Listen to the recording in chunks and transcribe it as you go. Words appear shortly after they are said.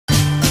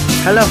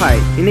Hello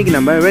hi, இன்னைக்கு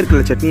நம்ம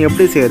வேர்க்கடலை சட்னி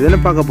எப்படி செய்யறதுன்னு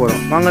பார்க்க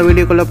போறோம். வாங்க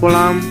வீடியோக்குள்ள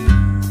போலாம்.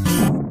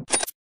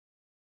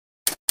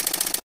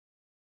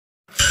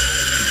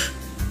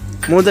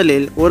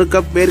 முதலில் 1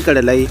 கப்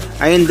வேர்க்கடலை,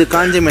 5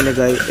 காஞ்ச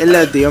மிளகாய்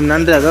எல்லாத்தையும்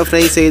நன்றாக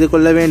ஃப்ரை செய்து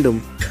கொள்ள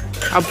வேண்டும்.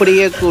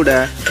 அப்படியே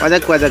கூட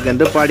வதக்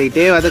என்று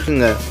பாடிட்டே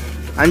வதக்குங்க.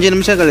 5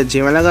 நிமிஷம்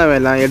கழிச்சு மிளகாய்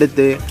எல்லாம்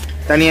எடுத்து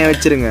தனியாக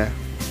வச்சிருங்க.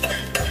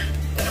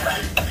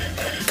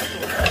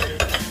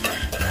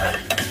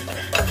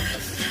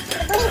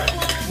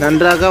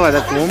 நன்றாக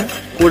வதக்கவும்,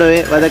 கூடவே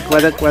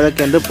வதக்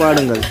என்று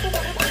பாடுங்கள்.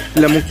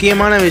 இதில்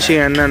முக்கியமான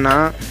விஷயம் என்னன்னா,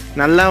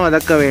 நல்லா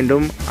வதக்க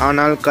வேண்டும்,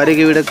 ஆனால்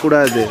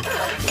கருகிவிடக்கூடாது.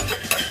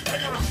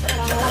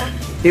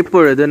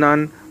 இப்பொழுது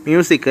நான்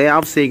மியூசிக்கை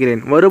ஆஃப்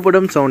செய்கிறேன்.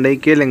 வருபடும் சவுண்டை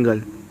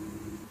கேளுங்கள்.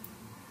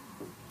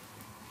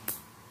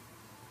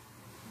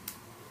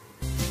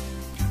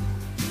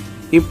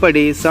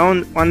 இப்படி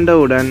சவுண்ட்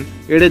வந்தவுடன்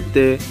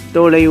எடுத்து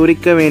தோலை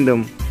உரிக்க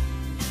வேண்டும்.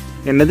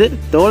 என்னது,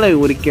 தோலை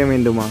உரிக்க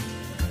வேண்டுமா?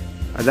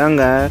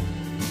 அதாங்க,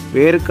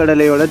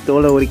 வேர்க்கடலையோட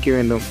தோலை உரிக்க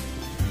வேண்டும்.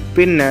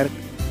 பின்னர்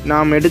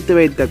நாம் எடுத்து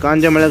வைத்த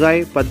காஞ்ச மிளகாய்,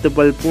 10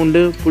 பல்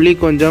பூண்டு, புளி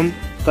கொஞ்சம்,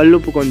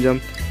 கல்லுப்பு கொஞ்சம்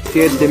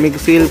சேர்த்து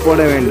மிக்சியில் போட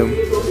வேண்டும்.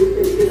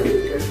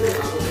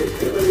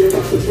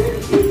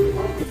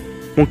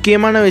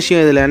 முக்கியமான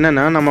விஷயம் இதில்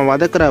என்னென்னா, நம்ம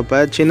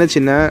வதக்குறப்ப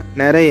சின்ன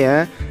நிறைய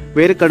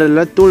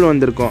வேர்க்கடலில் தூள்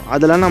வந்திருக்கும்.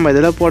 அதெல்லாம் நம்ம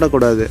இதில்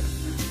போடக்கூடாது.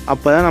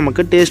 அப்போ தான்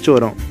நமக்கு டேஸ்ட்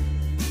வரும்.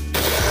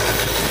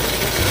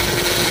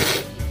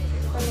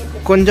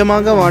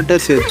 கொஞ்சமாக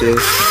வாட்டர் சேர்த்து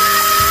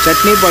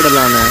சட்னி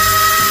பாடலான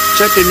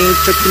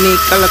சட்னி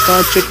கலக்கா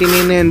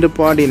சட்னின்னு என்று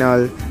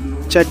பாடினால்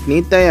சட்னி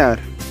தயார்.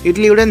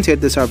 இட்லியுடன்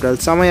சேர்த்து சாப்பிட்டால்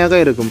செமையாக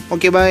இருக்கும்.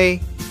 ஓகே, பாய்.